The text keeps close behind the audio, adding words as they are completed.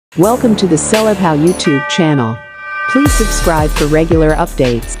Welcome to the Celebshow YouTube channel. Please subscribe for regular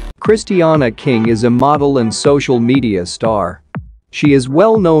updates. Kristiana King is a model and social media star. She is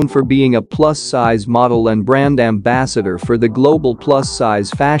well known for being a plus-size model and brand ambassador for the global plus-size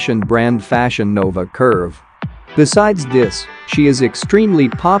fashion brand Fashion Nova Curvy. Besides this, she is extremely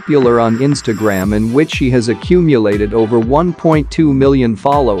popular on Instagram, in which she has accumulated over 1.2 million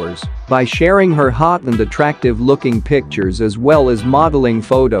followers by sharing her hot and attractive-looking pictures as well as modeling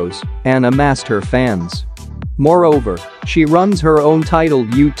photos and amassed her fans. Moreover, she runs her own titled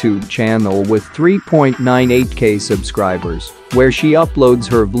YouTube channel with 3.98k subscribers, where she uploads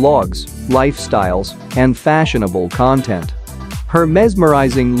her vlogs, lifestyles, and fashionable content. Her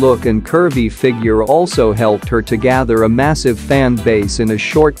mesmerizing look and curvy figure also helped her to gather a massive fan base in a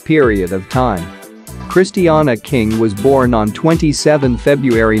short period of time. Kristiana King was born on 27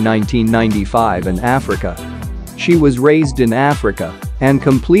 February 1995 in Africa. She was raised in Africa and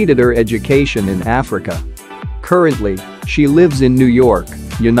completed her education in Africa. Currently, she lives in New York,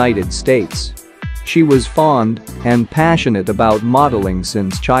 United States. She was fond and passionate about modeling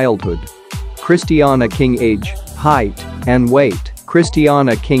since childhood. Kristiana King age, height, and weight.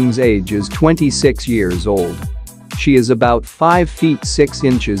 Kristiana King's age is 26 years old. She is about 5 feet 6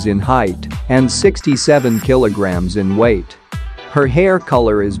 inches in height and 67 kilograms in weight. Her hair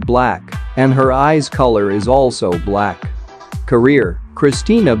color is black and her eyes color is also black. Career: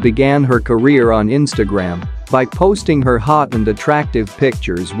 Kristiana began her career on Instagram by posting her hot and attractive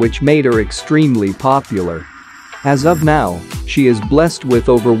pictures, which made her extremely popular. As of now, she is blessed with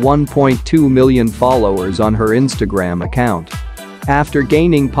over 1.2 million followers on her Instagram account. After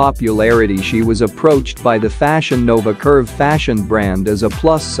gaining popularity, she was approached by the Fashion Nova Curvy fashion brand as a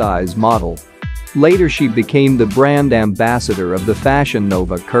plus-size model. Later she became the brand ambassador of the Fashion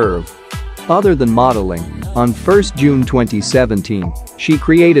Nova Curvy. Other than modeling, on 1 June 2017, she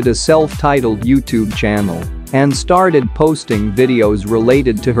created a self-titled YouTube channel and started posting videos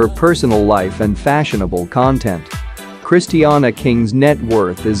related to her personal life and fashionable content. Kristiana King's net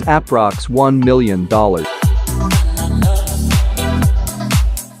worth is approx $1 million.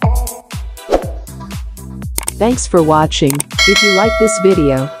 Thanks for watching. If you like this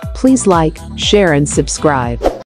video, please like, share and subscribe.